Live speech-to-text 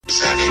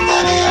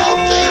anybody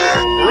out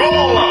there?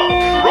 Roll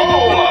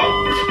up,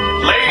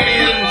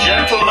 ladies and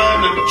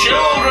gentlemen, and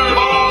children of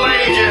all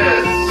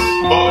ages.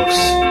 Books,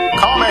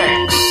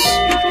 comics,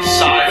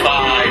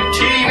 sci-fi,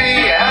 TV,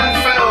 and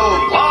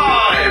film,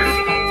 live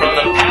from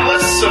the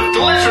Palace of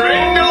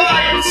Glittering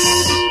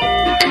Delights.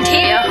 And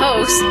here your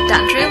host,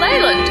 Andrew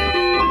Leyland.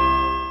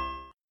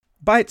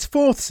 By its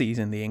fourth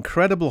season, The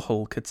Incredible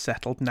Hulk had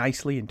settled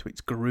nicely into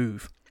its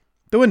groove.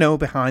 There were no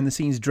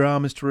behind-the-scenes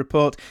dramas to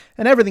report,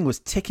 and everything was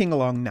ticking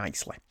along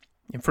nicely.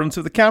 In front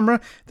of the camera,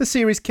 the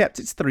series kept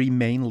its three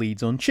main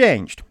leads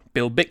unchanged.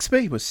 Bill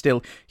Bixby was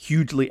still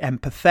hugely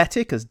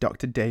empathetic as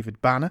Dr.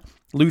 David Banner,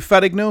 Lou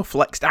Ferrigno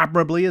flexed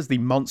admirably as the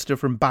monster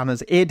from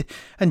Banner's id,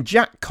 and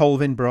Jack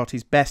Colvin brought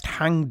his best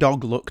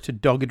hangdog look to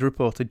dogged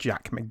reporter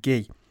Jack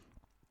McGee.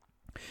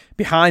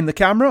 Behind the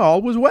camera,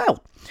 all was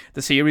well.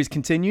 The series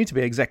continued to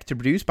be executive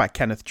produced by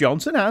Kenneth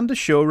Johnson, and as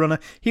showrunner,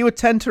 he would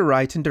tend to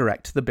write and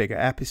direct the bigger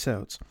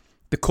episodes.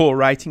 The core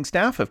writing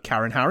staff of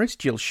Karen Harris,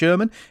 Jill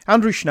Sherman,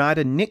 Andrew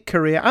Schneider, Nick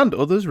Correa, and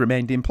others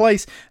remained in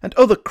place, and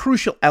other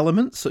crucial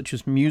elements such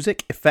as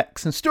music,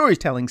 effects, and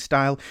storytelling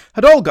style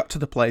had all got to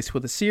the place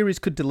where the series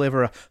could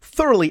deliver a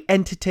thoroughly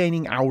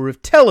entertaining hour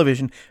of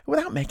television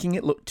without making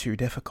it look too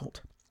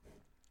difficult.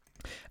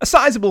 A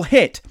sizable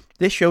hit,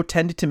 this show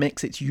tended to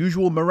mix its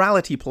usual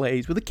morality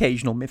plays with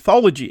occasional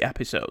mythology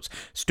episodes,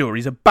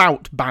 stories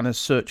about Banner's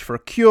search for a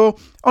cure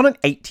on an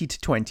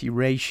 80-20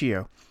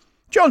 ratio.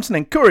 Johnson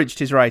encouraged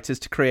his writers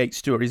to create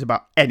stories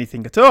about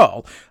anything at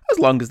all, as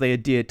long as they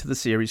adhered to the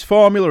series'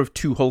 formula of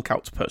 2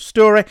 Hulk-outs per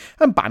story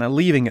and Banner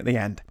leaving at the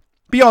end.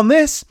 Beyond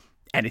this,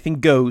 anything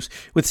goes,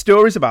 with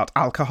stories about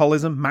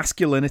alcoholism,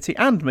 masculinity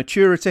and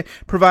maturity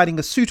providing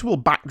a suitable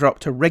backdrop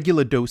to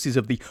regular doses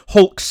of the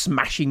Hulk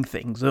smashing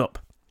things up.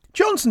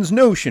 Johnson's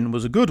notion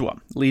was a good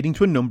one, leading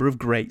to a number of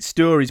great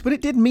stories, but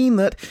it did mean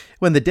that,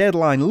 when the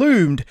deadline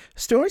loomed,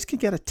 stories could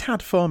get a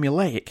tad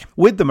formulaic,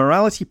 with the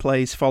morality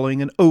plays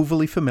following an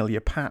overly familiar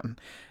pattern.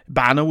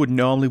 Banner would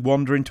normally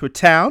wander into a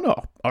town,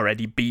 or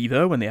already be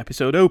there when the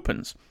episode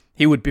opens.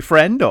 He would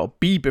befriend or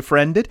be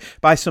befriended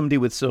by somebody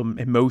with some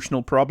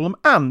emotional problem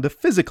and a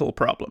physical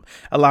problem,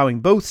 allowing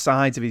both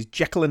sides of his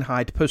Jekyll and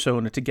Hyde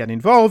persona to get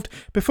involved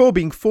before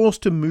being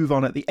forced to move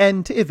on at the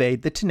end to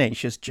evade the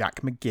tenacious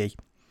Jack McGee.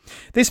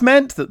 This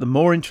meant that the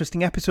more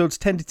interesting episodes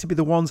tended to be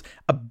the ones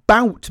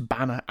about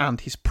Banner and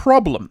his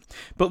problem,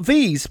 but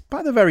these,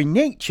 by their very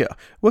nature,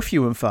 were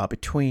few and far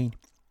between.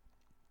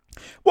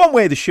 One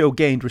way the show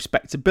gained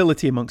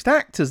respectability amongst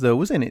actors, though,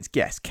 was in its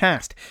guest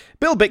cast.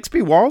 Bill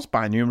Bixby was,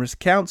 by numerous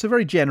accounts, a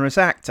very generous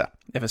actor.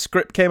 If a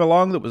script came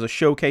along that was a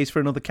showcase for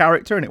another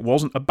character and it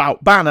wasn't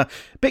about Banner,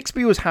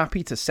 Bixby was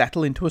happy to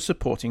settle into a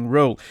supporting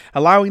role,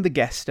 allowing the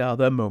guest star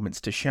their moments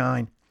to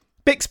shine.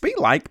 Bixby,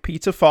 like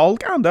Peter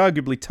Falk and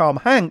arguably Tom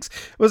Hanks,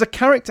 was a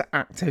character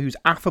actor whose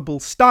affable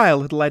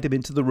style had led him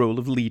into the role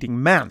of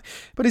leading man,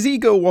 but his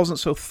ego wasn't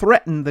so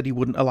threatened that he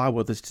wouldn't allow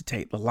others to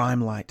take the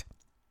limelight.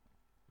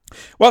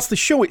 Whilst the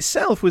show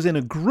itself was in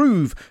a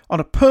groove, on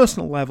a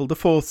personal level the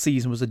fourth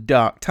season was a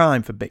dark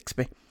time for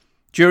Bixby.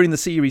 During the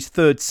series'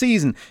 third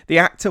season, the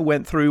actor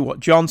went through what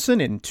Johnson,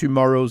 in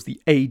Tomorrow's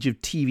The Age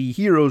of TV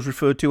Heroes,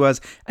 referred to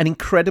as an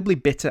incredibly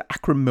bitter,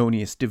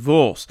 acrimonious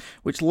divorce,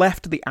 which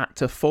left the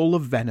actor full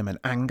of venom and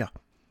anger.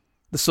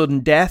 The sudden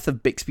death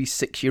of Bixby's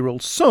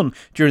 6-year-old son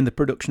during the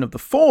production of the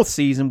fourth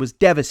season was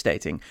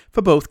devastating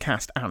for both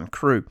cast and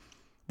crew.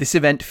 This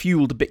event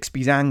fueled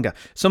Bixby's anger,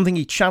 something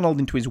he channeled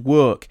into his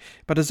work,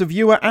 but as a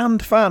viewer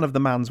and fan of the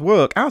man's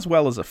work, as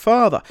well as a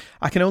father,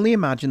 I can only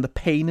imagine the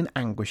pain and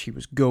anguish he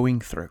was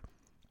going through.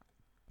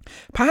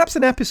 Perhaps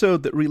an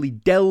episode that really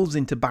delves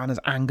into Banner's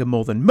anger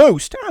more than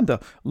most, and a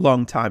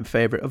long-time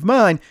favourite of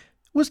mine,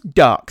 was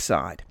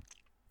Darkside.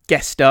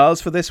 Guest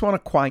stars for this one are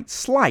quite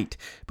slight,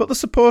 but the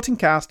supporting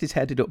cast is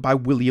headed up by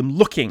William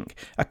Looking,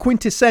 a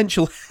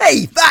quintessential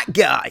 "hey, that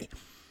guy!"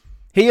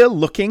 Here,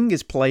 Looking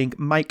is playing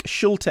Mike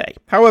Schulte.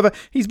 However,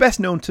 he's best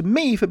known to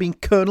me for being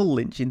Colonel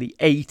Lynch in the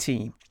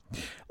A-Team.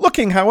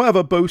 Looking,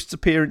 however, boasts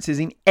appearances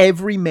in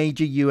every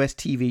major US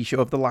TV show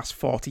of the last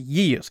 40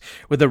 years,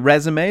 with a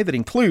resume that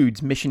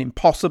includes Mission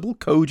Impossible,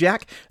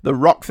 Kojak, The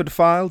Rockford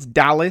Files,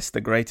 Dallas, The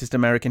Greatest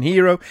American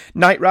Hero,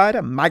 Knight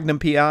Rider, Magnum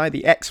P.I.,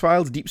 The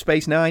X-Files, Deep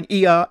Space Nine,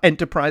 ER,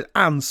 Enterprise,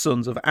 and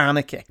Sons of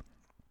Anarchy.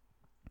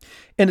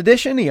 In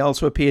addition, he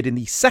also appeared in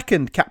the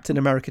second Captain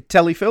America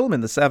telefilm in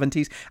the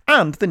 70s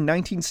and the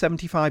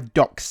 1975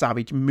 Doc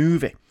Savage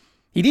movie.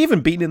 He'd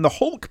even been in The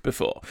Hulk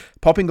before,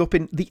 popping up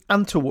in the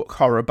Antwerp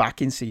horror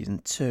back in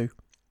Season 2.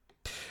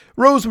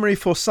 Rosemary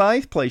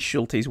Forsyth plays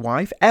Schulte's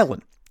wife,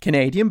 Ellen.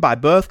 Canadian by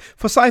birth,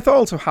 Forsyth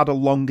also had a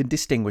long and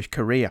distinguished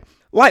career.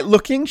 Like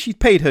Looking, she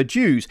paid her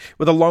dues,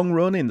 with a long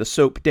run in the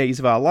soap Days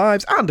of Our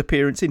Lives and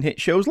appearance in hit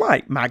shows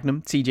like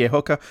Magnum, TJ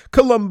Hooker,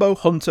 Columbo,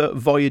 Hunter,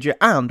 Voyager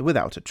and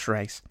Without a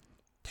Trace.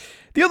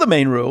 The other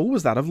main role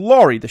was that of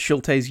Laurie, the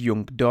Schultes'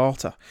 young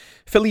daughter.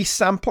 Phyllis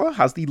Sampler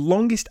has the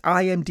longest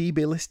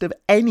IMDb list of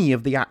any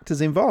of the actors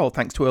involved,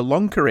 thanks to her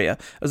long career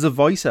as a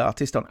voice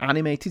artist on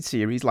animated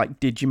series like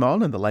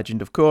Digimon and The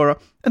Legend of Korra,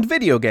 and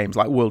video games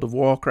like World of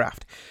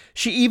Warcraft.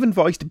 She even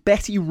voiced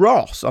Betty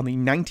Ross on the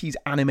 90s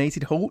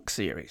animated Hulk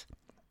series.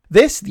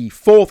 This, the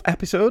fourth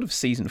episode of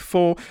Season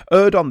 4,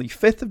 aired on the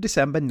 5th of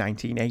December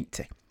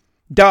 1980.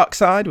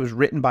 Darkseid was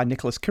written by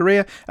Nicholas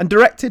Correa and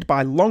directed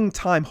by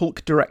longtime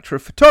Hulk director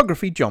of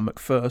photography John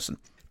McPherson.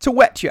 To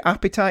whet your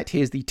appetite,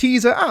 here's the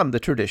teaser and the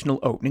traditional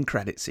opening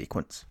credit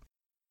sequence.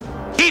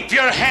 Keep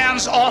your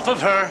hands off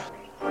of her!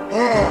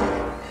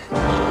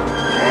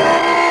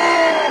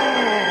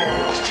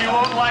 You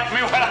won't like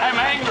me when I'm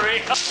angry.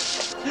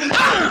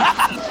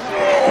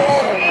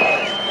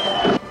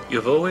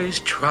 You've always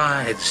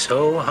tried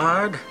so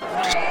hard.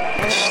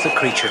 It's the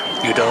creature.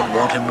 You don't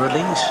want him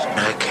released.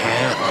 I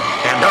can.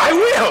 And I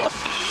will!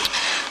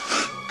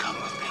 Come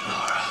with me,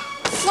 Laura.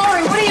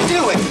 Laurie, what are you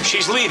doing?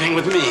 She's leaving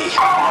with me.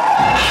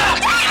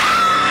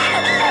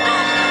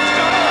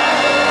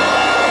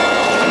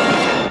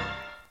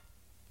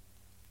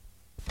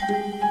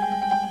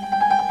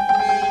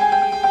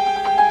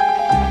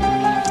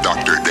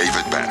 Dr.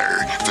 David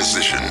Banner,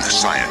 physician,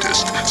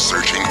 scientist,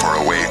 searching for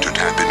a way to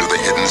tap into the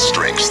hidden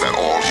strengths that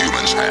all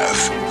humans have.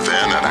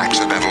 Then an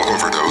accidental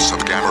overdose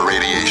of gamma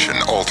radiation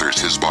alters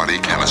his body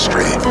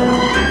chemistry.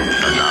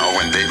 And now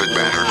when David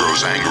Banner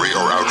grows angry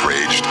or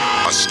outraged,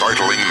 a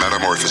startling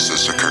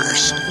metamorphosis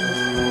occurs.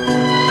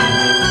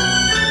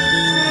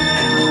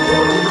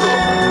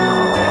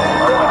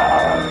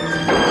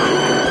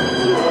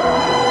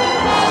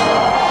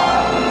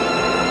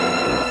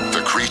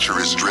 The creature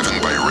is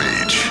driven by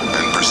rage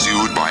and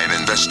pursued by an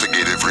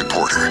investigative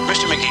reporter.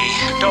 Mr.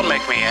 McGee, don't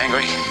make me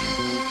angry.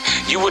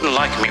 You wouldn't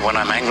like me when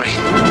I'm angry.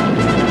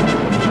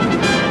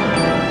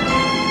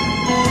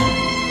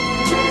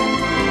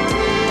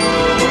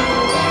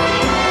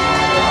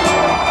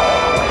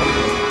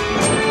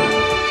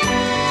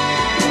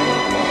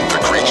 The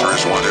creature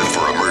is wanted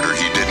for a murder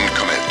he didn't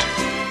commit.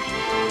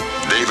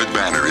 David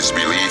Banner is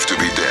believed to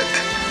be dead,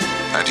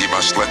 and he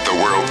must let the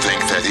world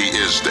think that he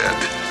is dead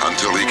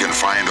until he can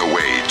find a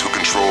way to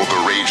control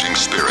the raging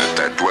spirit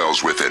that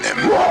dwells within him.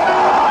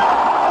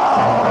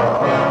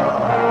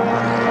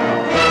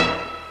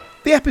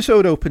 The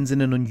episode opens in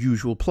an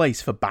unusual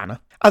place for Banner.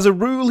 As a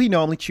rule, he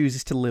normally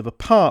chooses to live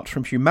apart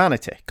from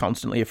humanity,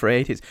 constantly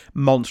afraid his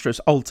monstrous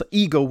alter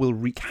ego will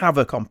wreak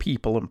havoc on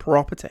people and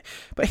property.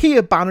 But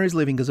here, Banner is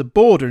living as a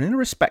boarder in a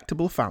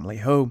respectable family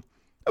home.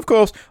 Of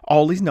course,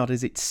 all is not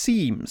as it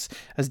seems,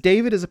 as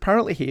David is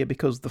apparently here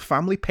because the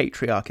family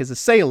patriarch is a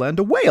sailor and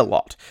away a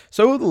lot,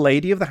 so the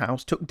lady of the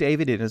house took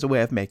David in as a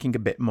way of making a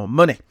bit more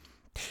money.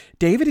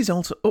 David is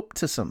also up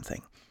to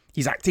something.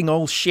 He's acting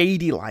all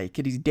shady-like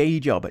at his day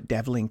job at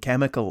Devlin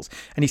Chemicals,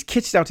 and he's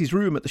kitted out his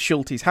room at the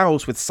Schultes'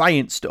 house with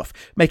science stuff,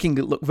 making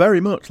it look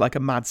very much like a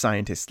mad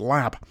scientist's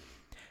lab.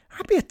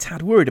 I'd be a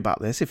tad worried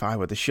about this if I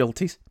were the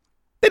Schultes.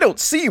 They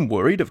don't seem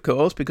worried, of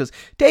course, because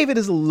David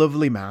is a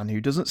lovely man who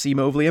doesn't seem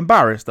overly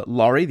embarrassed that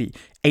Laurie, the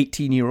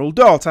 18-year-old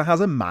daughter,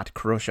 has a mad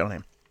crush on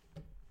him.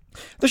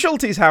 The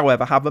Schultes,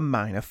 however, have a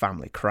minor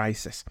family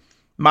crisis.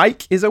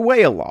 Mike is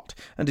away a lot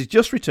and has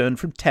just returned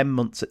from 10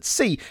 months at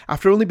sea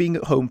after only being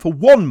at home for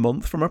 1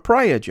 month from a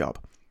prior job.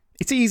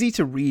 It's easy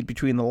to read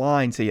between the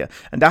lines here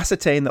and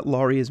ascertain that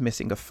Laurie is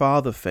missing a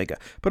father figure,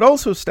 but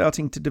also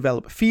starting to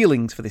develop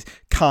feelings for this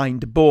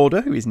kind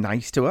boarder who is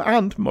nice to her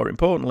and, more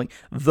importantly,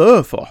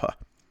 there for her.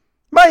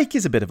 Mike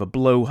is a bit of a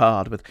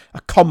blowhard with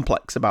a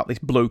complex about this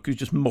bloke who's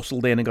just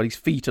muscled in and got his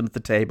feet under the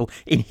table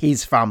in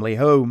his family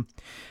home.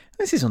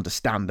 This is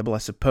understandable, I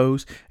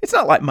suppose. It's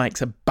not like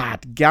Mike's a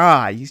bad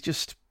guy, he's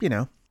just,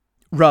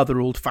 rather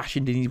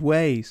old-fashioned in his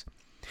ways.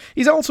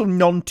 He's also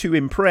none too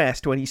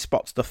impressed when he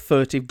spots the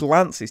furtive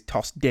glances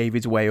tossed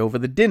David's way over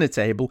the dinner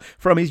table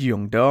from his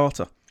young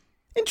daughter.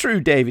 In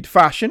true David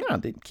fashion,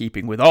 and in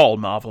keeping with all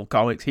Marvel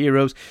Comics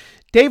heroes,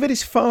 David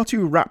is far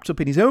too wrapped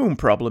up in his own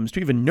problems to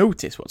even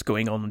notice what's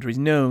going on under his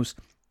nose.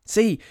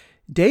 See,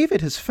 David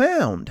has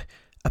found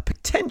a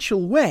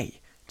potential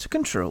way to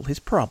control his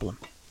problem.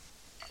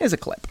 Here's a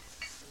clip.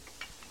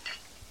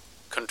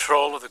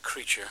 Control of the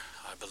creature,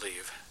 I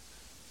believe,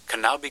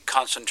 can now be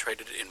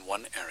concentrated in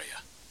one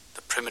area,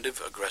 the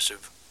primitive,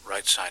 aggressive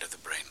right side of the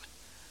brain.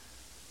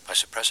 By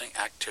suppressing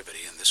activity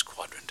in this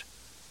quadrant,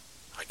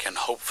 I can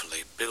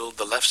hopefully build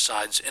the left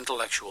side's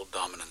intellectual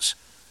dominance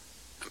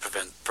and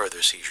prevent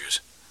further seizures.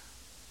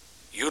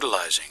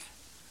 Utilizing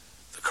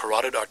the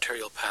carotid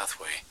arterial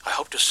pathway, I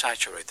hope to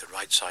saturate the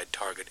right side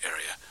target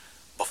area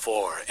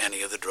before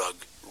any of the drug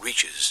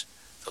reaches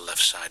the left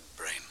side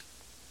brain.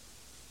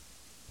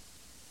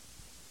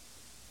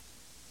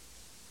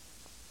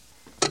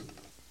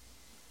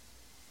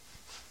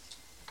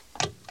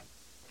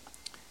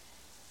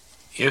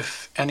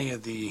 If any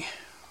of the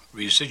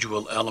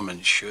residual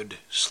elements should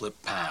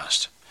slip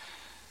past,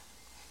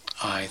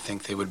 I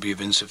think they would be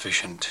of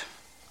insufficient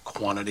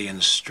quantity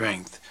and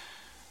strength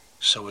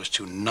so as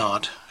to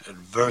not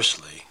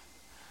adversely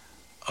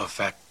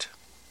affect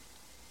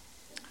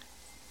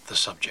the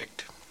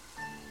subject.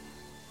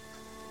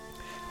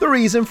 The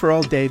reason for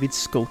all David's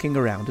skulking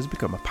around has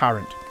become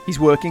apparent. He's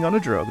working on a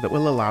drug that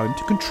will allow him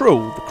to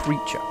control the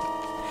creature.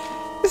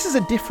 This is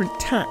a different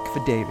tack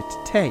for David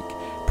to take.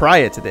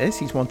 Prior to this,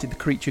 he's wanted the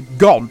creature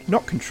gone,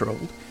 not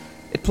controlled.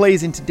 It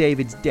plays into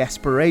David's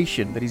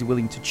desperation that he's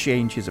willing to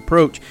change his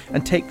approach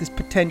and take this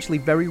potentially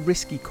very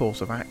risky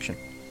course of action.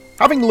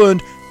 Having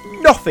learned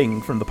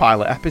nothing from the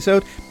pilot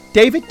episode,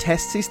 David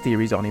tests his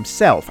theories on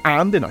himself,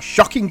 and in a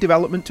shocking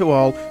development to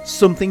all,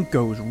 something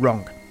goes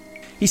wrong.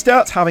 He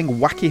starts having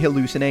wacky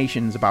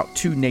hallucinations about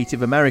two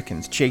Native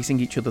Americans chasing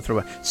each other through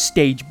a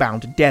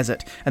stage-bound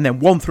desert, and then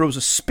one throws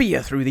a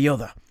spear through the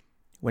other.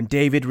 When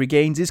David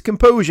regains his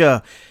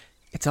composure,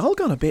 it's all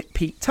gone a bit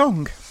Pete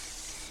Tong.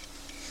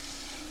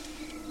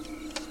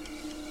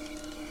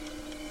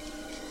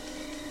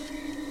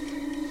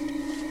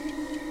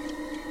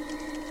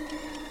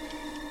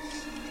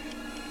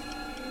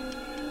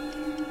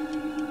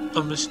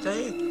 A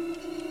mistake?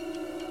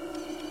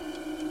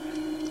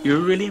 You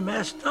really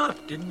messed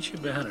up, didn't you,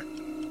 Banner?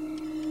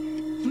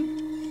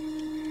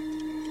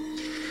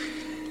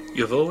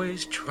 You've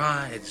always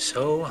tried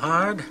so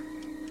hard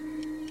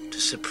to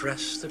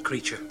suppress the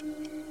creature.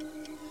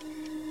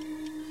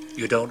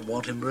 You don't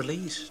want him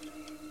released.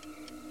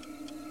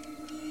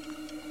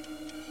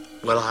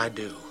 Well, I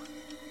do.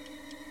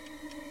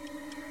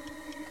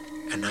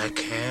 And I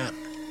can.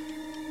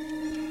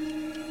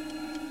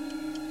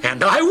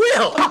 And I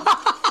will!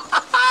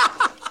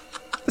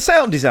 The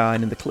sound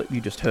design in the clip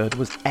you just heard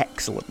was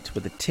excellent,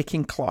 with the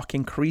ticking clock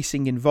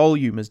increasing in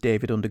volume as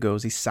David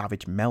undergoes his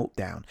savage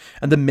meltdown,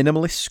 and the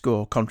minimalist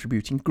score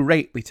contributing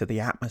greatly to the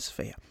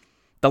atmosphere.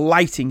 The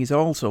lighting is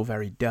also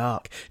very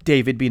dark,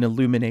 David being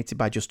illuminated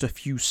by just a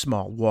few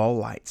small wall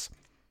lights.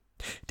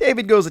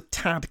 David goes a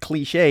tad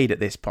cliched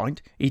at this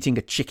point, eating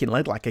a chicken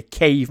leg like a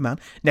caveman,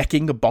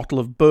 necking a bottle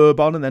of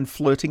bourbon and then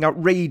flirting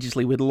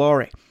outrageously with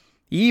Laurie.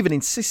 He even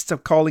insists on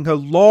calling her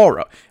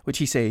Laura, which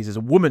he says is a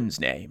woman's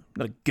name,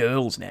 not a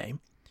girl's name.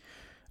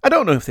 I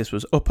don't know if this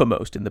was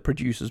uppermost in the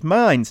producers'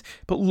 minds,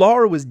 but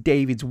Laura was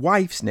David's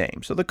wife's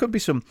name, so there could be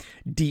some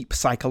deep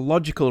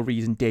psychological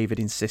reason David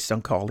insists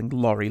on calling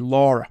Laurie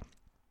Laura.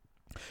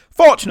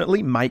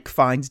 Fortunately, Mike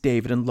finds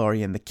David and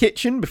Laurie in the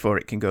kitchen before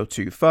it can go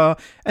too far,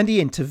 and he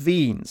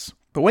intervenes.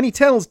 But when he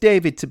tells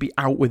David to be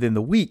out within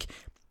the week,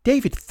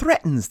 David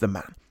threatens the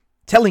man,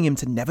 telling him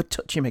to never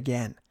touch him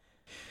again.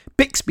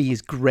 Bixby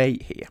is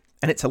great here,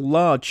 and it's a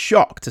large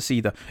shock to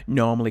see the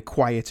normally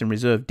quiet and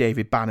reserved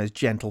David Banner's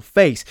gentle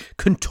face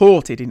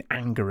contorted in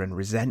anger and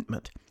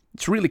resentment.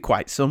 It's really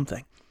quite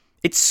something.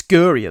 It's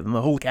scarier than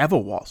the Hulk ever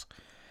was.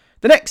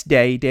 The next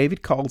day,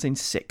 David calls in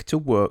sick to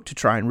work to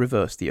try and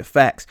reverse the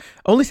effects,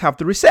 only to have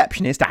the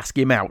receptionist ask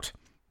him out.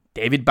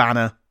 David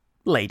Banner,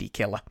 lady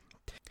killer.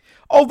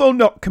 Although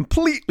not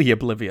completely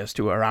oblivious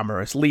to her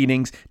amorous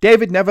leanings,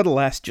 David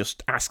nevertheless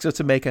just asks her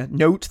to make a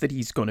note that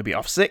he's going to be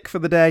off sick for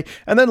the day,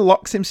 and then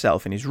locks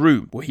himself in his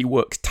room, where he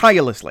works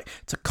tirelessly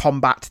to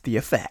combat the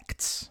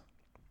effects.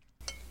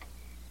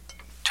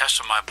 Tests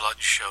of my blood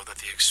show that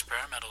the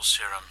experimental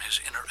serum has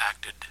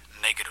interacted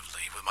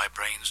negatively with my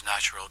brain's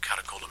natural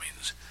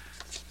catecholamines.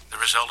 The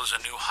result is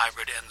a new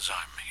hybrid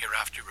enzyme,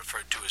 hereafter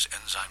referred to as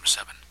Enzyme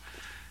 7.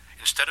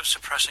 Instead of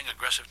suppressing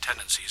aggressive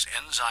tendencies,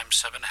 Enzyme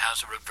 7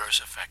 has a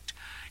reverse effect.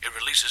 It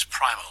releases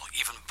primal,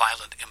 even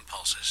violent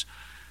impulses.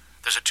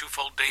 There's a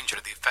twofold danger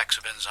to the effects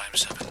of Enzyme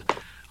 7.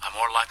 I'm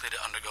more likely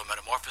to undergo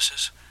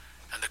metamorphosis,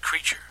 and the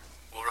creature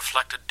will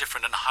reflect a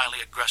different and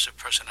highly aggressive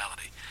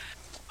personality.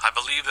 I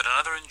believe that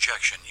another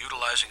injection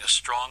utilizing a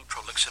strong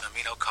Prolixin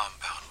amino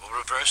compound will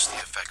reverse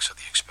the effects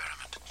of the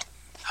experiment.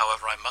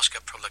 However, I must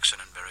get Prolixin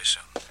in very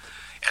soon.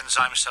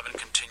 Enzyme 7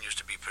 continues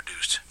to be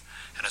produced,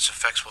 and its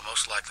effects will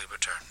most likely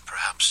return,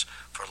 perhaps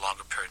for a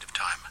longer period of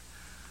time.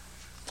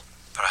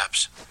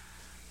 Perhaps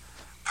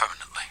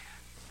permanently.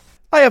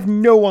 I have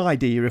no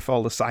idea if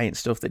all the science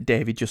stuff that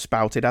David just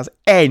spouted has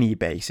any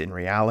base in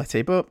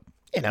reality, but,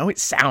 it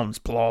sounds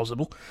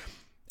plausible.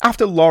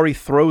 After Laurie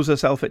throws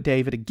herself at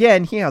David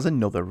again, he has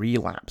another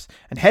relapse,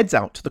 and heads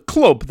out to the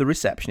club the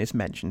receptionist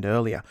mentioned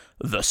earlier,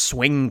 the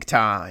Swing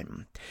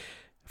Time.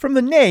 From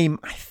the name,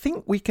 I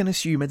think we can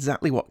assume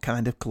exactly what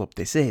kind of club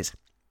this is.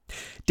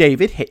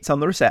 David hits on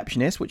the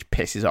receptionist, which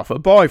pisses off her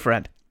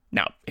boyfriend.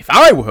 Now, if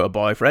I were her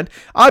boyfriend,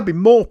 I'd be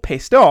more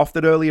pissed off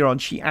that earlier on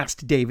she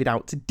asked David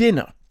out to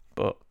dinner.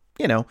 But,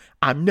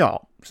 I'm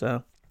not,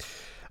 so...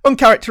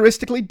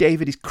 Uncharacteristically,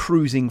 David is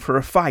cruising for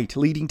a fight,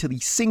 leading to the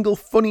single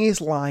funniest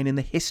line in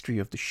the history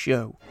of the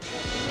show.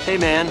 Hey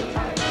man,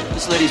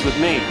 this lady's with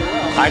me.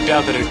 I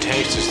doubt that her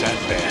taste is that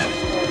bad.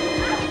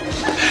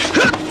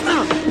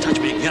 Touch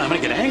me again, I'm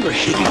gonna get angry.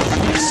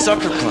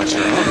 Sucker puncher.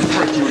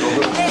 I'll break you in a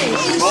little. Hey,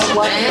 Don't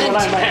like me when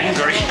I'm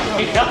angry.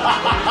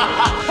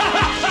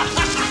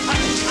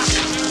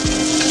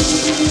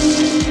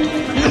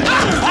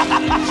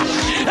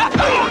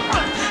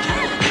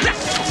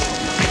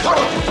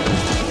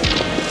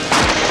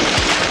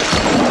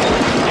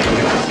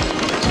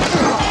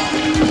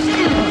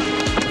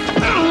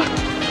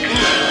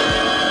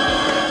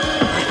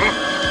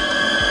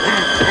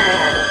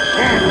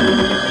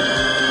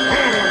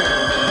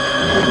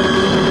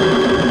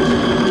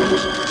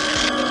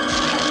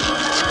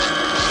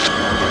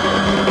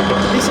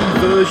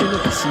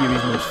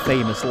 series' most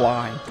famous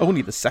line,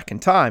 only the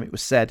second time it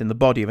was said in the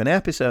body of an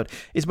episode,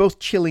 is both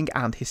chilling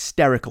and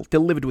hysterical,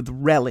 delivered with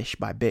relish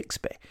by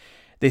Bixby.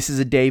 This is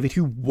a David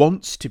who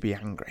wants to be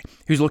angry,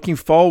 who's looking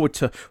forward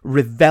to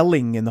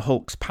reveling in the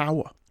Hulk's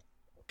power.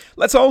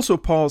 Let's also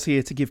pause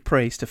here to give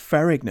praise to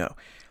Ferrigno.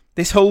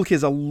 This Hulk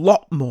is a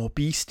lot more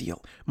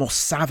bestial, more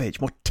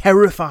savage, more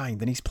terrifying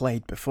than he's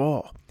played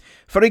before.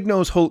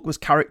 Ferrigno's Hulk was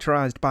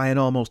characterised by an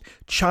almost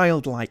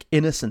childlike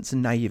innocence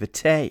and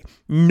naivete,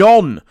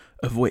 none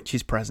of which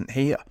is present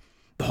here.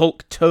 The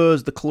Hulk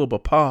tears the club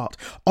apart,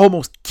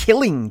 almost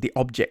killing the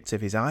object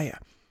of his ire.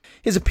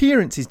 His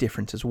appearance is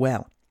different as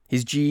well.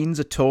 His jeans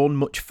are torn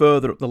much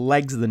further up the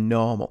legs than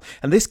normal,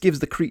 and this gives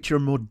the creature a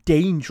more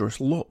dangerous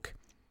look.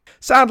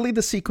 Sadly,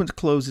 the sequence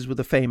closes with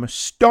a famous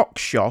stock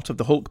shot of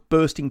the Hulk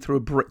bursting through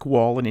a brick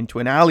wall and into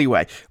an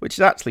alleyway, which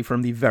is actually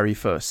from the very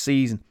first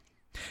season.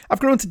 I've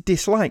grown to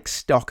dislike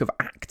stock of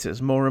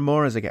actors more and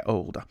more as I get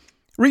older.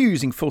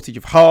 Reusing footage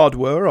of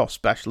hardware or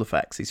special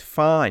effects is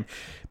fine,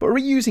 but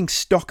reusing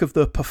stock of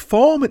their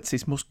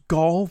performances must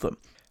gall them.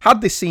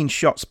 Had this scene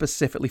shot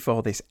specifically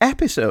for this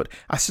episode,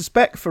 I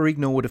suspect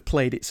Ferrigno would have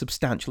played it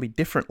substantially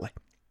differently.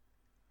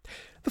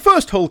 The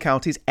first Hulk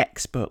out is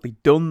expertly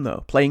done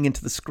though, playing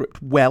into the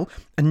script well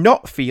and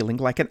not feeling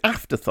like an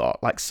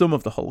afterthought like some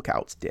of the Hulk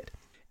outs did.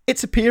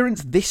 Its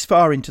appearance this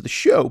far into the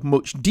show,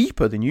 much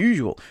deeper than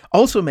usual,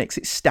 also makes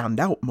it stand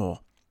out more.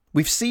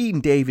 We've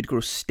seen David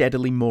grow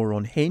steadily more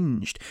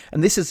unhinged,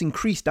 and this has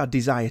increased our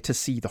desire to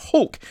see the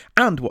Hulk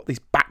and what this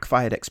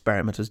backfired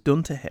experiment has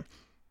done to him.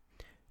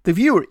 The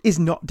viewer is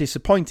not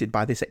disappointed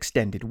by this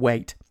extended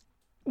wait.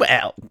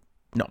 Well,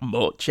 not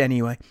much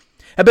anyway.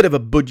 A bit of a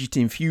budget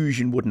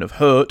infusion wouldn't have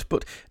hurt,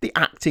 but the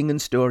acting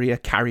and story are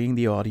carrying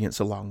the audience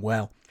along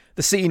well.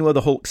 The scene where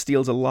the Hulk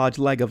steals a large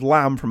leg of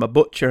lamb from a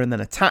butcher and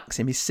then attacks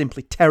him is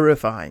simply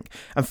terrifying,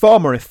 and far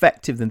more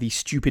effective than the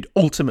stupid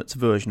Ultimates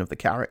version of the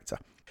character.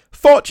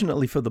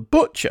 Fortunately for the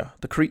butcher,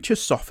 the creature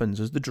softens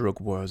as the drug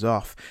wears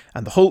off,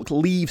 and the Hulk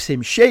leaves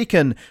him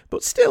shaken,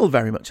 but still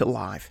very much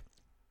alive.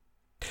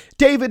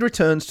 David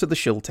returns to the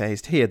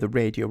Schultes to hear the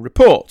radio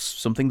reports,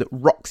 something that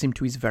rocks him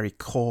to his very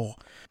core.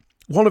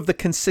 One of the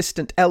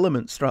consistent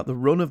elements throughout the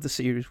run of the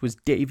series was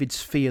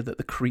David's fear that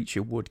the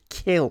creature would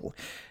kill,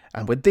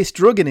 and with this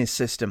drug in his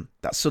system,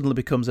 that suddenly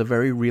becomes a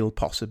very real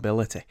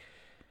possibility.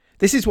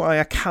 This is why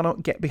I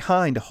cannot get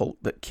behind a Hulk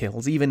that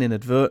kills, even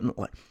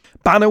inadvertently.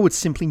 Banner would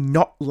simply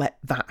not let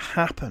that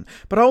happen,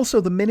 but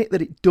also the minute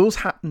that it does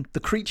happen, the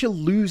creature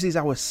loses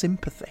our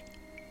sympathy.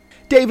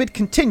 David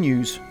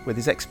continues with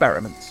his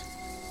experiments.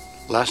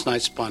 Last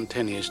night's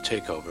spontaneous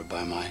takeover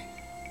by my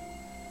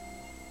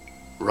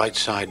right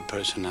side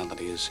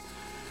personality is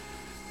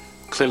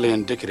clearly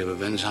indicative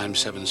of Enzyme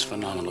 7's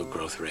phenomenal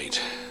growth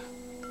rate.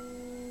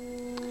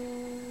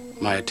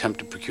 My attempt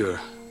to procure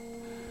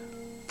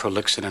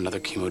Prolixin and other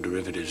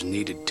chemoderivatives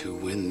needed to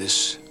win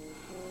this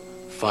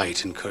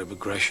fight and curb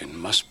aggression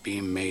must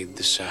be made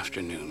this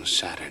afternoon,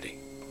 Saturday.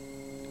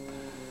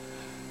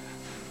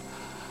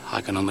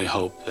 I can only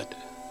hope that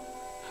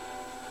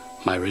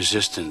my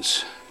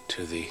resistance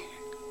to the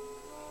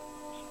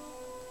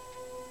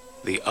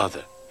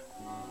other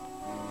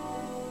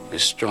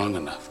is strong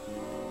enough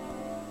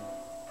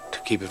to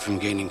keep it from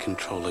gaining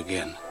control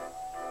again.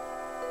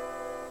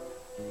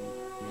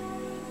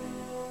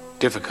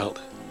 Difficult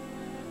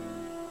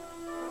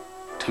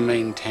to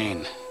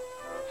maintain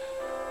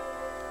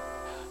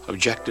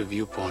objective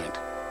viewpoint.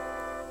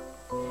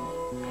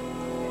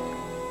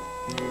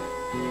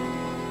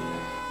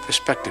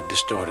 Perspective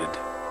distorted.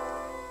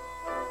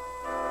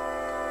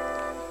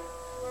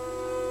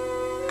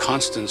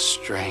 Constant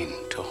strain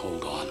to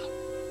hold on.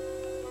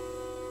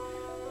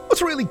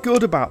 What's really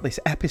good about this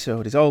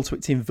episode is also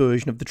its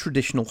inversion of the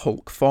traditional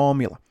Hulk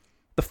formula.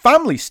 The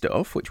family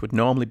stuff, which would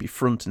normally be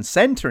front and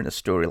centre in a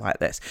story like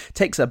this,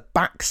 takes a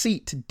back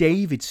seat to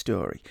David's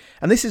story,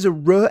 and this is a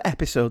rare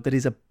episode that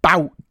is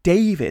about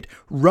David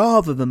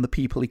rather than the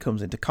people he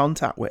comes into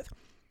contact with.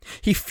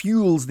 He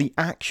fuels the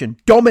action,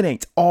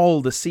 dominates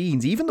all the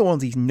scenes, even the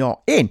ones he's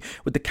not in,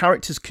 with the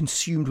characters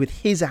consumed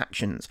with his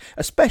actions,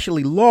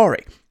 especially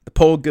Laurie, the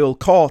poor girl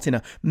caught in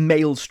a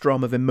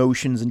maelstrom of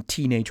emotions and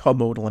teenage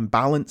hormonal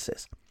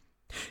imbalances.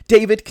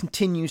 David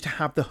continues to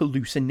have the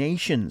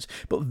hallucinations,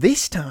 but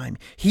this time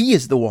he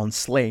is the one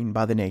slain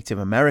by the Native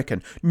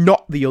American,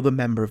 not the other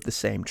member of the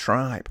same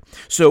tribe.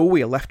 So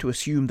we are left to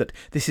assume that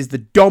this is the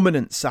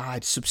dominant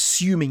side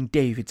subsuming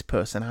David's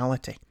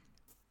personality.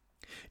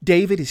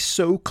 David is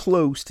so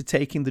close to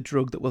taking the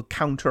drug that will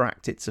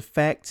counteract its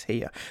effects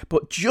here,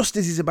 but just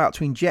as he's about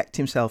to inject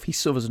himself, he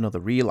suffers another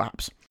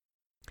relapse.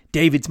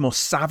 David's more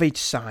savage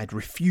side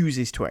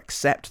refuses to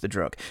accept the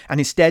drug and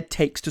instead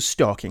takes to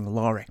stalking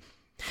Laurie.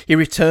 He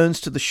returns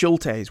to the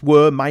Schultes,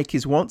 where Mike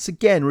is once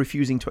again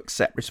refusing to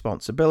accept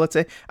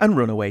responsibility and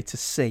run away to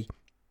sea.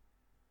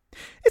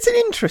 It's an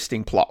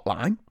interesting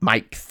plotline.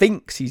 Mike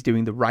thinks he's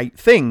doing the right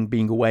thing,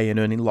 being away and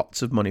earning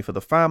lots of money for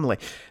the family,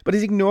 but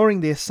is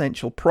ignoring the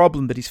essential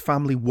problem that his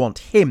family want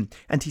him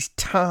and his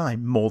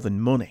time more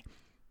than money.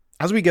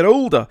 As we get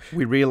older,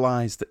 we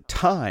realise that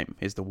time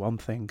is the one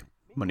thing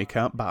money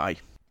can't buy.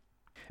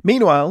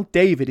 Meanwhile,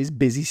 David is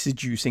busy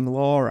seducing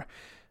Laura.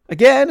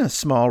 Again, a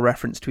small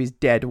reference to his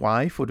dead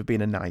wife would have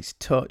been a nice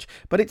touch,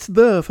 but it's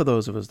there for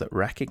those of us that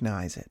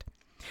recognise it.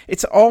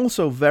 It's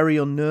also very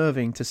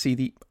unnerving to see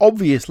the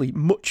obviously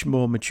much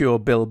more mature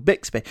Bill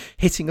Bixby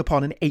hitting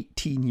upon an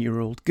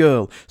 18-year-old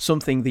girl,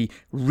 something the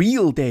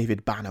real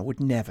David Banner would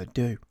never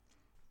do.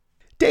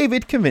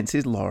 David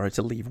convinces Laura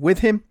to leave with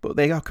him, but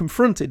they are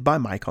confronted by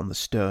Mike on the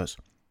stairs.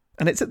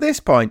 And it's at this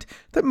point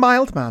that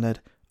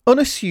mild-mannered,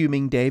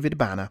 unassuming David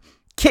Banner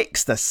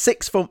kicks the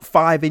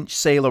 6'5"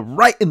 sailor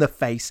right in the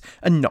face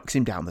and knocks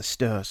him down the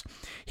stairs.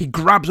 He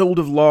grabs hold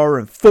of Laura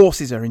and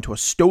forces her into a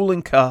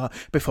stolen car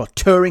before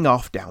tearing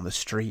off down the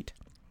street.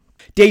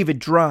 David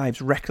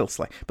drives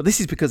recklessly, but this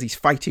is because he's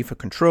fighting for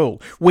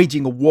control,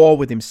 waging a war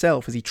with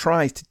himself as he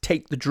tries to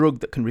take the drug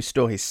that can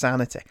restore his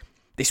sanity.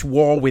 This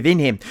war within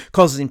him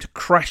causes him to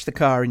crash the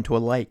car into a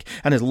lake,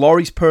 and as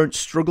Laurie's parents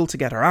struggle to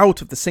get her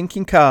out of the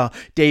sinking car,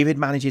 David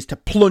manages to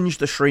plunge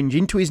the syringe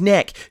into his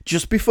neck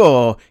just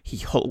before he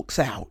hulks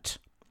out.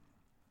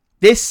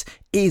 This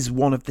is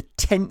one of the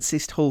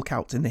tensest Hulk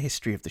outs in the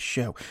history of the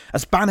show,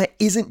 as Banner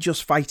isn't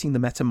just fighting the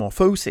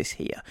metamorphosis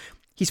here.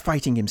 He's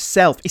fighting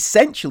himself,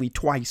 essentially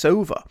twice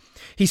over.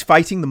 He's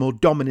fighting the more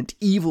dominant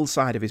evil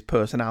side of his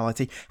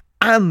personality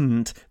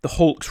and the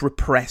Hulk's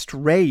repressed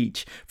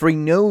rage, for he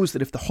knows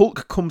that if the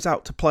Hulk comes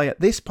out to play at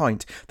this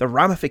point, the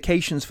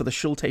ramifications for the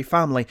Schulte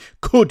family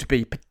could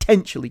be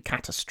potentially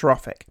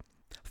catastrophic.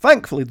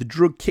 Thankfully, the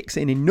drug kicks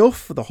in enough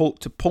for the Hulk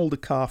to pull the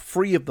car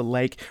free of the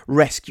lake,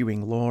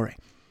 rescuing Laurie.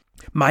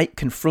 Mike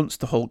confronts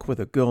the Hulk with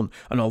a gun,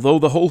 and although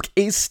the Hulk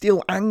is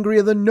still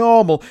angrier than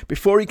normal,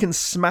 before he can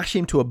smash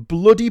him to a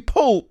bloody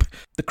pulp,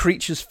 the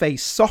creature's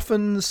face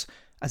softens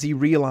as he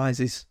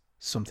realises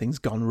something's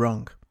gone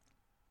wrong.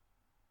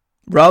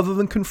 Rather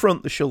than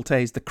confront the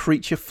Schultes, the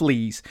creature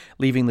flees,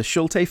 leaving the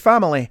Schulte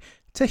family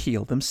to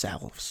heal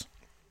themselves.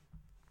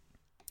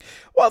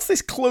 Whilst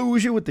this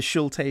closure with the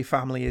Schulte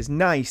family is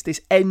nice,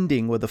 this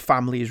ending where the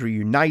family is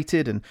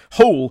reunited and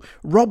whole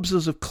robs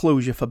us of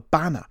closure for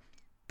Banner.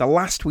 The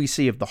last we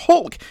see of the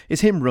Hulk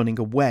is him running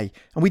away,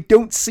 and we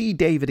don't see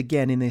David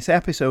again in this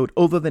episode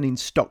other than in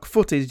stock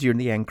footage during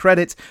the end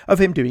credits of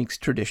him doing his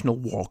traditional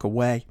walk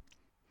away.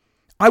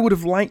 I would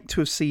have liked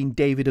to have seen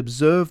David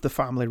observe the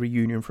family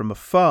reunion from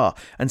afar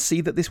and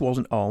see that this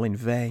wasn't all in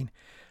vain.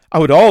 I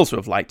would also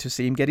have liked to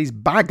see him get his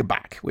bag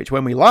back, which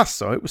when we last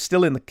saw it was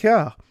still in the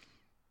car.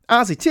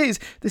 As it is,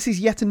 this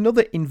is yet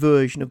another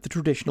inversion of the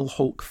traditional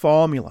Hulk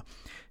formula.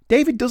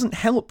 David doesn't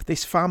help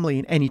this family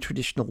in any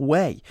traditional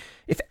way.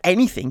 If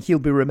anything, he'll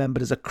be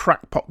remembered as a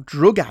crackpot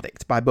drug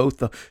addict by both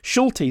the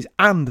Schultes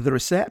and the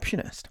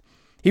receptionist.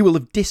 He will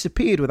have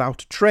disappeared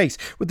without a trace,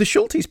 with the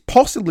Schultes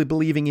possibly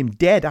believing him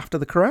dead after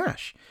the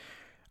crash.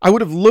 I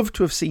would have loved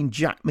to have seen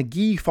Jack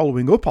McGee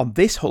following up on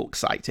this Hulk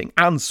sighting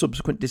and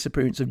subsequent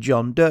disappearance of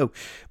John Doe,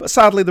 but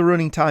sadly the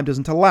running time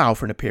doesn't allow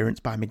for an appearance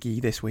by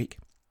McGee this week.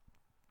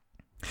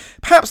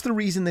 Perhaps the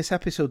reason this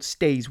episode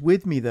stays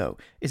with me, though,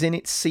 is in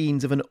its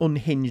scenes of an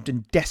unhinged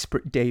and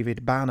desperate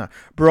David Banner,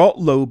 brought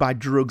low by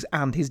drugs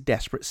and his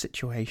desperate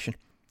situation.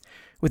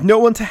 With no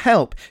one to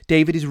help,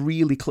 David is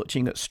really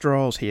clutching at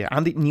straws here,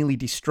 and it nearly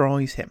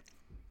destroys him.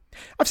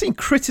 I've seen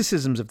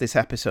criticisms of this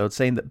episode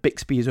saying that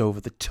Bixby is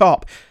over the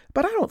top,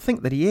 but I don't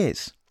think that he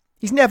is.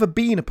 He's never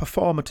been a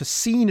performer to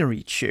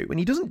scenery chew, and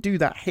he doesn't do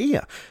that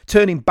here,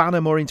 turning Banner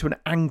more into an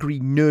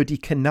angry, nerdy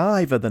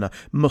conniver than a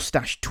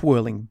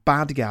moustache-twirling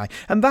bad guy,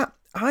 and that,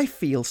 I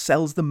feel,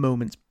 sells the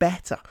moments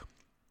better.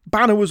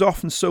 Banner was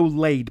often so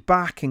laid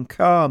back and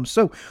calm,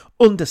 so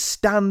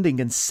understanding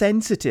and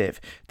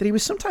sensitive, that he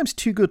was sometimes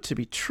too good to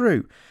be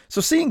true.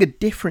 So seeing a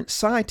different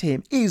side to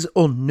him is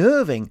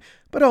unnerving,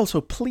 but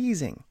also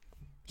pleasing.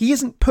 He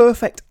isn't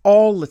perfect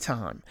all the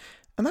time,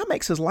 and that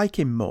makes us like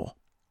him more.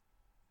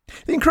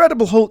 The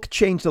Incredible Hulk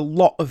changed a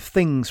lot of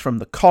things from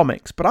the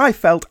comics, but I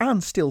felt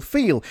and still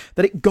feel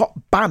that it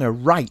got Banner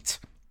right.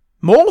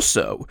 More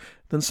so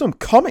than some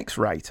comics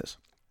writers.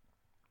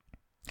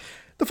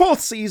 The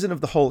fourth season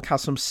of The Hulk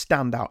has some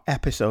standout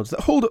episodes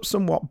that hold up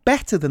somewhat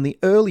better than the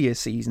earlier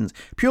seasons,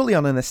 purely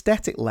on an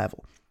aesthetic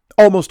level.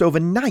 Almost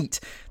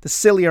overnight, the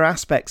sillier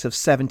aspects of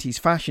 70s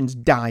fashions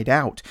died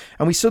out,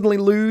 and we suddenly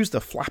lose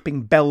the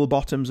flapping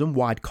bell-bottoms and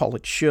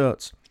wide-collared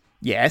shirts.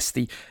 Yes,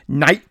 the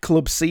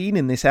nightclub scene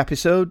in this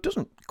episode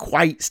doesn't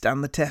quite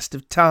stand the test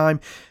of time,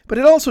 but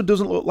it also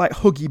doesn't look like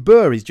Huggy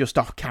Burr is just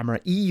off camera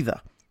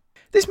either.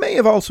 This may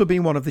have also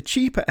been one of the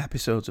cheaper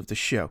episodes of the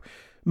show.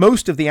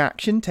 Most of the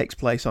action takes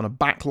place on a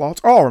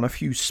backlot or on a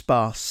few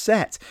sparse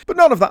sets, but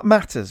none of that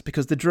matters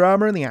because the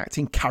drama and the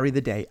acting carry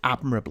the day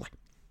admirably.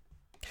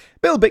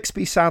 Bill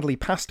Bixby sadly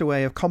passed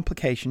away of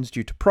complications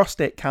due to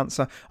prostate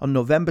cancer on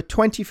November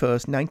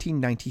 21st,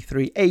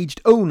 1993,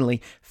 aged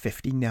only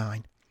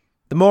 59.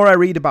 The more I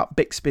read about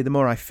Bixby, the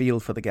more I feel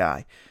for the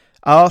guy.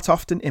 Art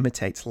often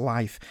imitates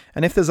life,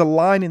 and if there's a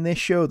line in this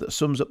show that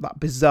sums up that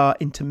bizarre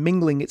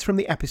intermingling, it's from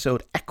the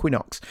episode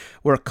Equinox,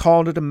 where a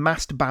cornered and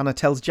masked Banner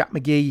tells Jack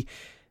McGee,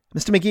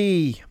 "Mr.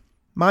 McGee,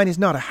 mine is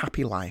not a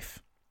happy life."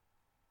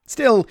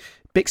 Still,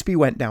 Bixby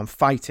went down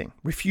fighting,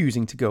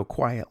 refusing to go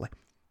quietly.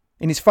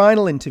 In his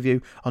final interview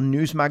on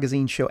news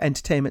magazine show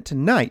Entertainment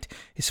Tonight,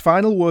 his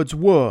final words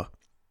were,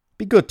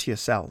 "Be good to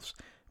yourselves,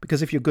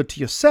 because if you're good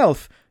to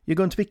yourself, you're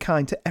going to be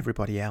kind to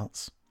everybody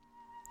else."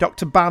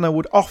 Dr. Banner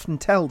would often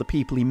tell the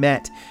people he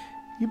met,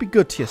 "You be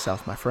good to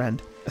yourself, my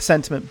friend," a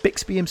sentiment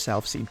Bixby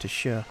himself seemed to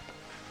share.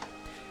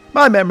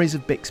 My memories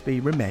of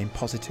Bixby remain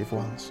positive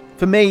ones.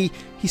 For me,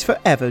 he's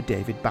forever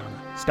David Banner,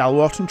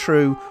 stalwart and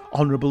true,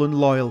 honourable and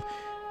loyal,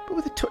 but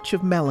with a touch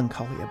of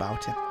melancholy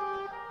about him.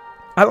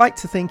 I like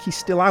to think he's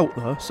still out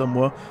there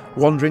somewhere,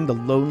 wandering the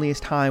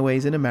loneliest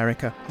highways in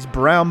America, his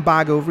brown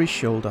bag over his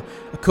shoulder,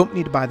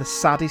 accompanied by the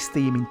saddest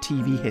theme in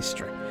TV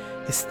history,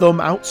 his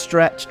thumb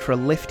outstretched for a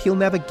lift he'll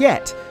never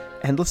get,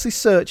 endlessly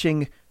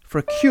searching for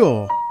a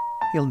cure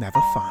he'll never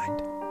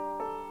find.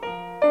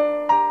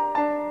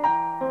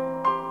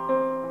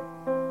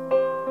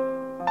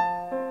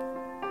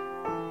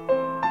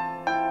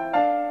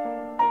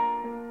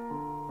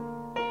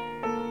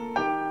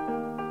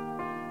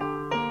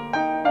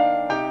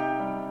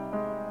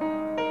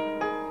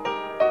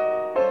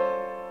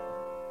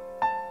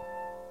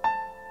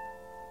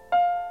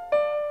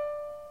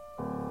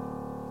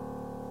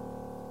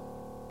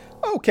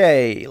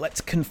 Okay,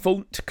 let's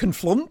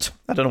confront.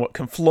 I don't know what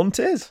confront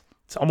is.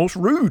 It's almost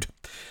rude.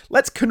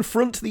 Let's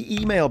confront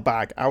the email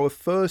bag. Our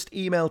first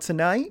email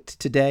tonight,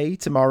 today,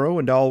 tomorrow,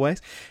 and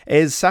always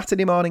is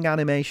Saturday Morning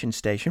Animation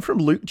Station from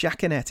Luke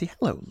Giaconetti.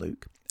 Hello,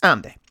 Luke.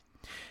 Andy.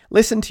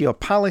 Listened to your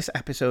Palace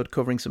episode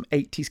covering some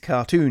 80s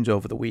cartoons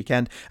over the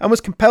weekend and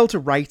was compelled to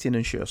write in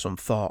and share some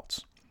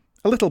thoughts.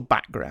 A little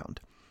background.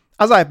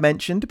 As I've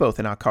mentioned, both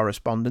in our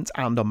correspondence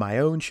and on my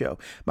own show,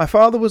 my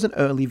father was an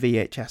early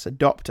VHS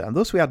adopter, and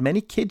thus we had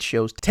many kids'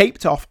 shows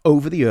taped off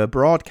over-the-air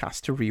broadcasts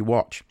to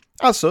re-watch.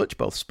 As such,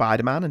 both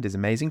Spider-Man and His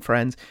Amazing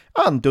Friends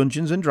and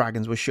Dungeons &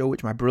 Dragons were a show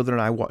which my brother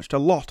and I watched a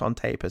lot on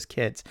tape as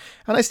kids,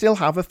 and I still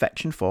have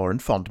affection for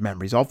and fond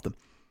memories of them.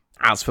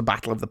 As for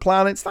Battle of the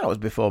Planets, that was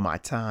before my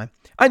time.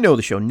 I know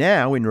the show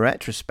now, in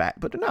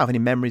retrospect, but don't have any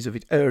memories of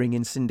it airing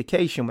in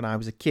syndication when I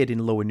was a kid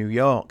in Lower New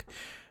York.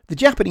 The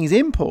Japanese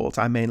import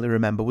I mainly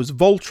remember was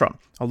Voltron,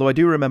 although I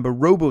do remember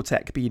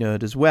Robotech being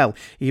aired as well,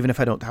 even if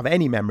I don't have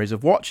any memories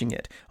of watching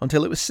it,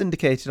 until it was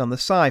syndicated on the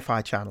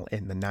Sci-Fi Channel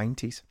in the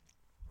 90s.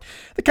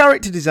 The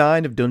character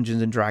design of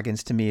Dungeons &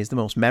 Dragons to me is the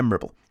most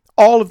memorable.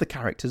 All of the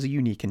characters are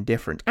unique and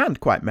different, and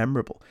quite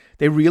memorable.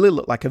 They really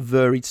look like a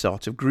varied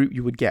sort of group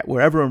you would get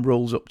where everyone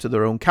rolls up to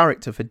their own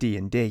character for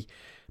D&D.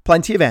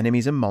 Plenty of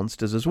enemies and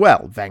monsters as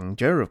well,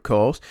 Venger, of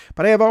course,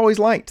 but I have always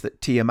liked that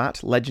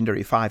Tiamat,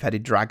 legendary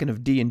five-headed dragon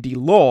of D&D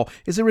lore,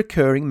 is a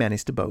recurring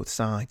menace to both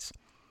sides.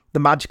 The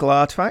magical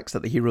artifacts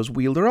that the heroes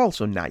wield are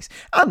also nice,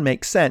 and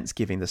make sense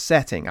given the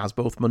setting, as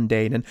both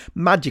mundane and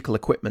magical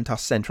equipment are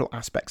central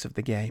aspects of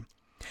the game.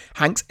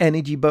 Hank's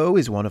energy bow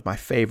is one of my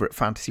favourite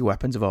fantasy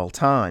weapons of all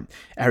time.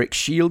 Eric's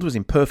shield was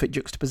in perfect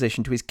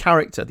juxtaposition to his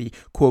character, the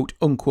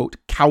quote-unquote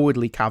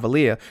cowardly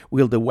cavalier,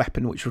 wielded a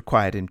weapon which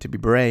required him to be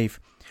brave.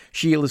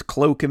 Sheila's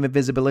cloak of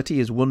invisibility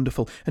is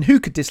wonderful, and who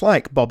could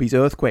dislike Bobby's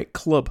earthquake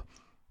club?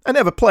 I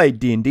never played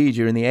D&D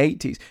during the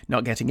 80s,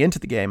 not getting into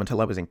the game until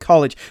I was in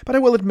college, but I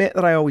will admit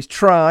that I always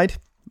tried,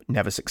 but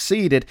never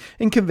succeeded,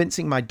 in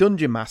convincing my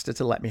dungeon master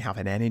to let me have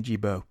an energy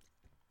bow.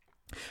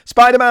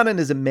 Spider-Man and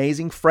His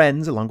Amazing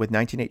Friends, along with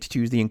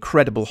 1982's The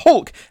Incredible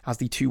Hulk, as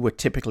the two were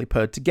typically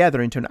paired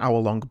together into an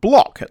hour-long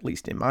block, at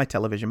least in my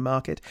television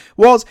market,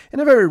 was,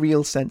 in a very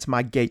real sense,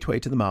 my gateway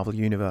to the Marvel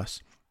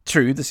Universe.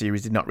 True, the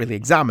series did not really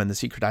examine the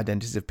secret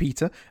identities of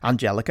Peter,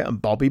 Angelica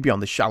and Bobby beyond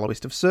the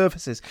shallowest of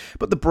surfaces,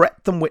 but the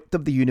breadth and width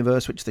of the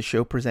universe which the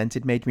show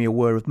presented made me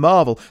aware of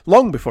Marvel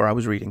long before I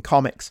was reading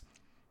comics.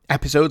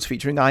 Episodes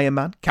featuring Iron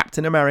Man,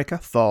 Captain America,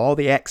 Thor,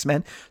 the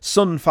X-Men,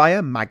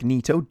 Sunfire,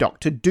 Magneto,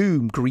 Doctor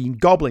Doom, Green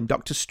Goblin,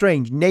 Doctor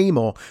Strange,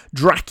 Namor,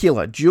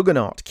 Dracula,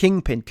 Juggernaut,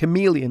 Kingpin,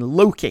 Chameleon,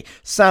 Loki,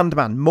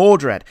 Sandman,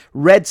 Mordred,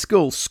 Red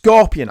Skull,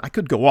 Scorpion, I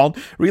could go on,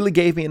 really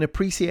gave me an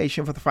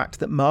appreciation for the fact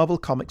that Marvel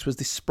Comics was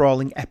this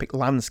sprawling epic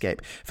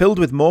landscape, filled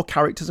with more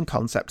characters and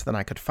concepts than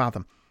I could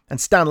fathom. And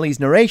Stan Lee's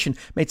narration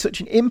made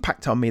such an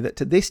impact on me that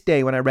to this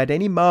day when I read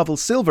any Marvel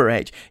Silver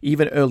Age,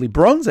 even early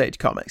Bronze Age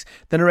comics,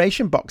 the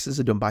narration boxes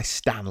are done by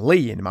Stan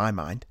Lee in my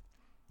mind.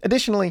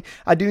 Additionally,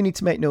 I do need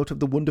to make note of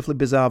the wonderfully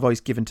bizarre voice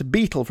given to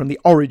Beetle from the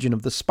origin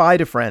of the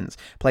Spider-Friends,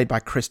 played by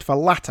Christopher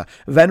Latta,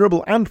 a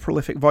venerable and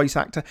prolific voice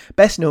actor,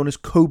 best known as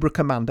Cobra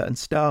Commander and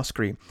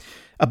Starscream.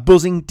 A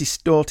buzzing,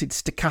 distorted,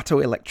 staccato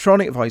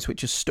electronic voice which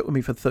has stuck with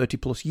me for 30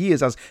 plus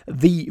years as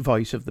the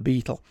voice of the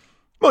Beetle.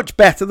 Much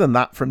better than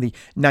that from the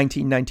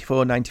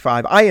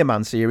 1994-95 Iron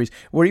Man series,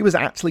 where he was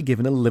actually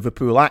given a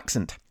Liverpool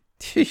accent.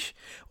 Tish,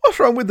 what's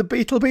wrong with the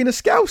Beetle being a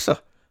Scouser?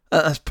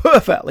 That's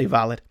perfectly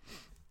valid.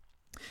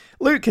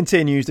 Luke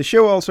continues, the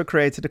show also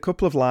created a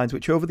couple of lines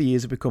which over the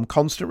years have become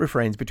constant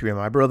refrains between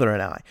my brother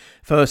and I.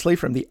 Firstly,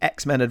 from the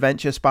X-Men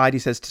adventure, Spidey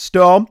says to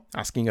Storm,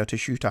 asking her to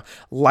shoot a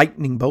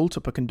lightning bolt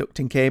up a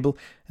conducting cable.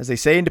 As they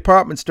say in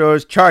department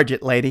stores, charge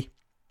it, lady.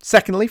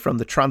 Secondly, from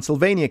the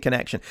Transylvania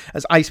Connection,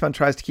 as Iceman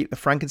tries to keep the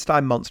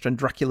Frankenstein monster and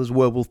Dracula's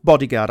werewolf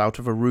bodyguard out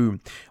of a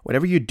room.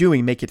 Whatever you're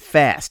doing, make it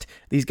fast.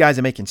 These guys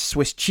are making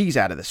Swiss cheese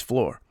out of this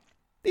floor.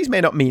 These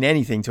may not mean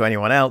anything to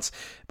anyone else,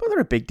 but they're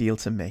a big deal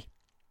to me.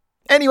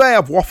 Anyway,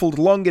 I've waffled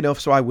long enough,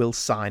 so I will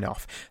sign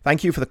off.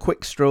 Thank you for the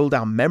quick stroll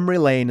down memory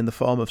lane in the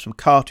form of some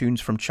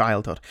cartoons from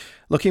childhood.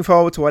 Looking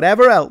forward to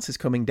whatever else is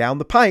coming down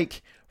the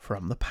pike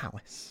from the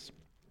Palace.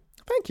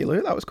 Thank you,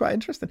 Lou. That was quite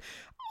interesting.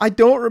 I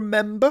don't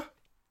remember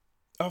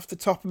off the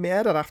top of my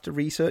head. I'd have to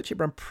research it,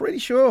 but I'm pretty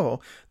sure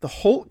the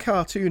Hulk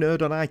cartoon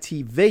aired on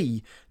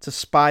ITV to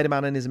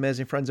Spider-Man and His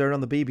Amazing Friends aired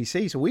on the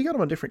BBC, so we got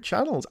them on different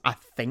channels, I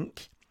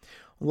think.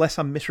 Unless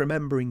I'm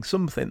misremembering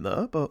something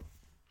there, but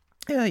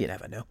yeah, you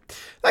never know.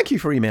 Thank you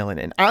for emailing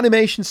in.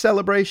 Animation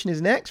Celebration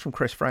is next from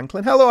Chris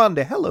Franklin. Hello,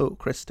 Andy. Hello,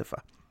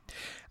 Christopher.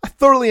 I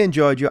thoroughly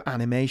enjoyed your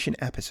animation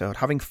episode,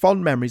 having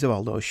fond memories of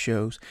all those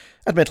shows.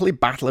 Admittedly,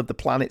 Battle of the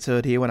Planets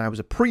aired here when I was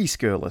a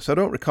preschooler, so I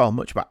don't recall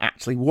much about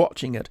actually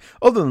watching it,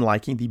 other than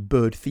liking the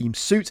bird-themed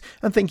suit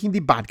and thinking the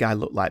bad guy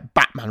looked like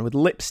Batman with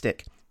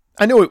lipstick.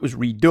 I know it was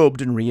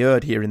redubbed and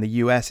re-aired here in the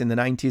US in the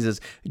 90s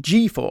as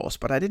G-Force,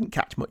 but I didn't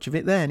catch much of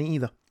it then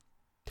either.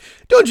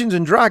 Dungeons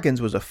 &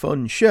 Dragons was a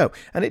fun show,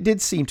 and it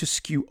did seem to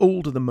skew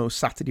older than most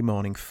Saturday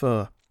morning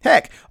fare.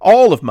 Heck,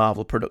 all of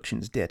Marvel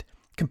Productions did.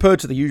 Compared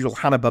to the usual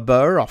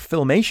Hanna-Barbera or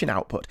Filmation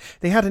output,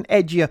 they had an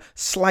edgier,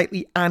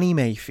 slightly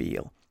anime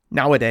feel.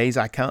 Nowadays,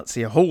 I can't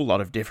see a whole lot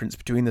of difference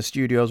between the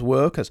studio's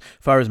work as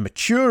far as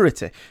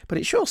maturity, but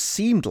it sure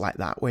seemed like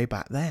that way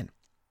back then.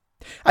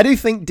 I do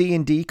think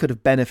D&D could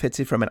have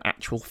benefited from an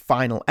actual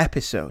final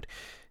episode.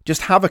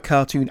 Just have a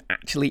cartoon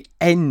actually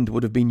end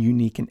would have been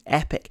unique and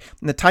epic,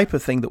 and the type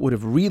of thing that would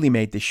have really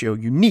made this show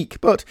unique,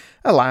 but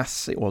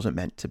alas, it wasn't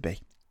meant to be.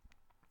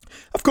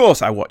 Of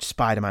course, I watched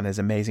Spider-Man and His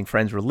Amazing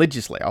Friends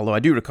religiously, although I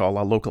do recall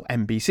our local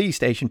NBC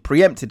station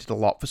preempted it a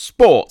lot for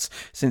sports,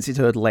 since it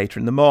aired later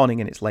in the morning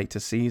in its later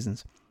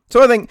seasons.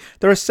 So I think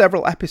there are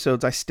several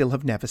episodes I still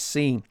have never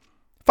seen.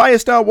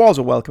 Firestar was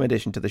a welcome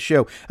addition to the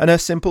show, and her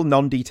simple,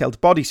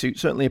 non-detailed bodysuit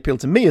certainly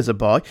appealed to me as a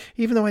boy,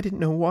 even though I didn't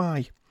know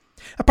why.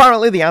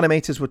 Apparently, the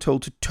animators were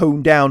told to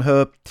tone down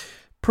her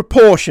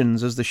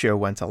proportions as the show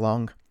went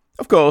along.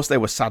 Of course, they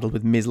were saddled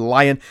with Ms.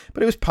 Lion,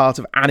 but it was part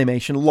of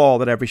animation law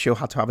that every show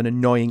had to have an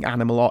annoying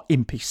animal or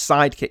impish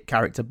sidekick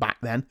character back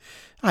then.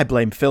 I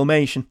blame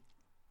Filmation.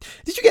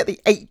 Did you get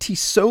the 80s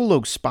solo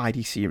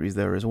Spidey series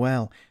there as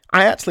well?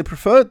 I actually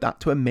preferred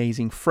that to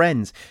Amazing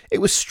Friends. It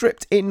was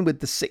stripped in with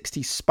the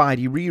 60s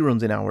Spidey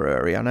reruns in our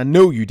area, and I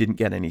know you didn't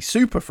get any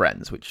Super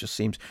Friends, which just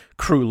seems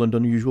cruel and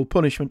unusual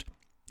punishment.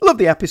 Love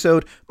the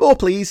episode. More,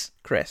 please.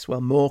 Chris,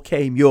 well, more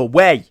came your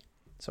way,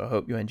 so I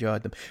hope you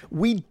enjoyed them.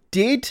 We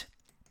did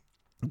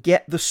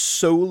get the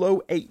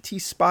solo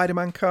 80s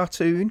Spider-Man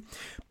cartoon,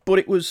 but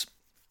it was...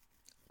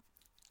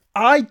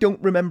 I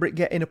don't remember it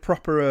getting a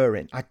proper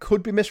airing. I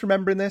could be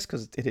misremembering this,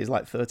 because it is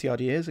like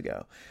 30-odd years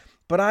ago,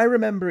 but I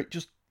remember it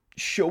just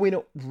showing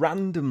up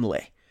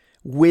randomly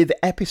with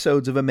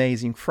episodes of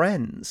Amazing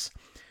Friends.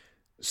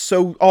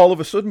 So all of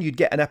a sudden you'd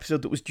get an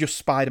episode that was just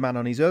Spider-Man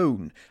on his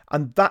own.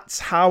 And that's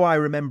how I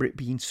remember it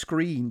being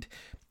screened.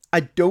 I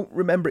don't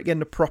remember it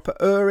getting a proper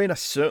airing. I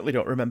certainly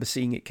don't remember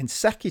seeing it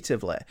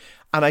consecutively.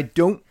 And I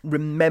don't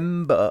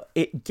remember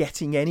it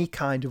getting any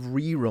kind of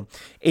rerun.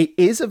 It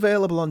is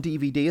available on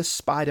DVD as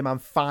Spider-Man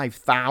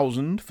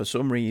 5000 for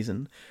some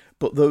reason.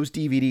 But those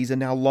DVDs are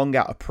now long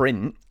out of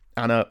print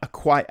and are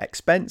quite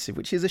expensive,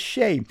 which is a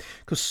shame.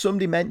 Because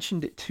somebody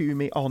mentioned it to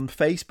me on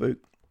Facebook.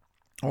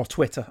 Or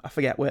Twitter, I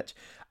forget which.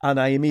 And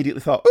I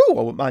immediately thought, oh,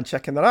 I wouldn't mind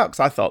checking that out, because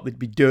I thought they'd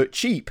be dirt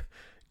cheap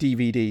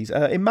DVDs.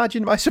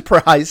 Imagine my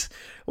surprise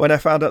when I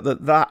found out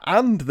that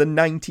and the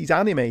 90s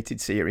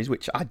animated series,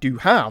 which I do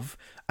have,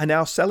 are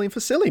now selling for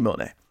silly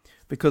money.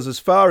 Because as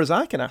far as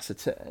I can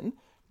ascertain,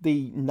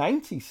 the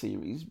 90s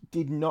series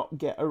did not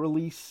get a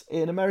release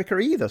in America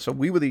either. So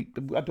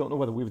I don't know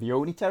whether we were the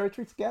only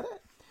territory to get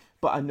it.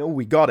 But I know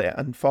we got it.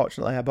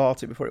 Unfortunately, I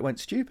bought it before it went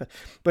stupid.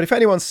 But if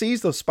anyone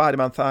sees those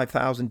Spider-Man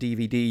 5000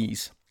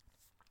 DVDs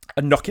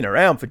and knocking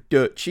around for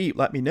dirt cheap,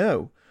 let me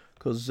know.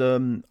 Because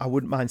I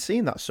wouldn't mind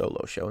seeing that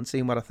solo show and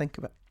seeing what I think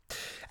of it.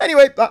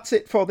 Anyway, that's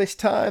it for this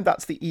time.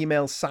 That's the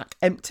email sack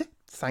empty.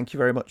 Thank you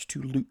very much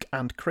to Luke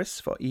and Chris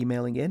for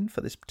emailing in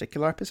for this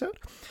particular episode.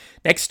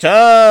 Next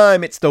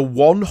time, it's the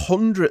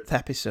 100th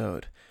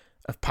episode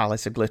of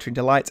Palace of Glittering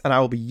Delights. And I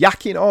will be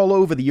yakking all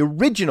over the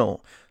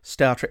original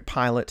Star Trek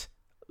pilot,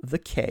 The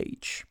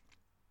Cage.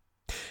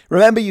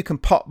 Remember, you can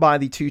pop by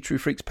the Two True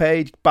Freaks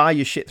page, buy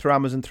your shit through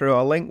Amazon through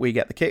our link, we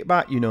get the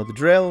kickback, you know the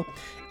drill.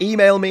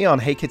 Email me on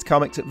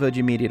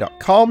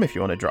heykidscomics@virginmedia.com if you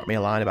want to drop me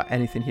a line about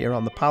anything here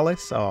on the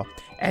Palace, or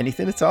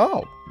anything at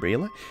all,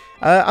 really.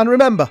 And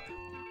remember,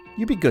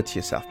 you be good to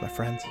yourself, my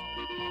friends.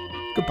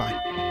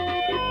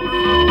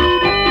 Goodbye.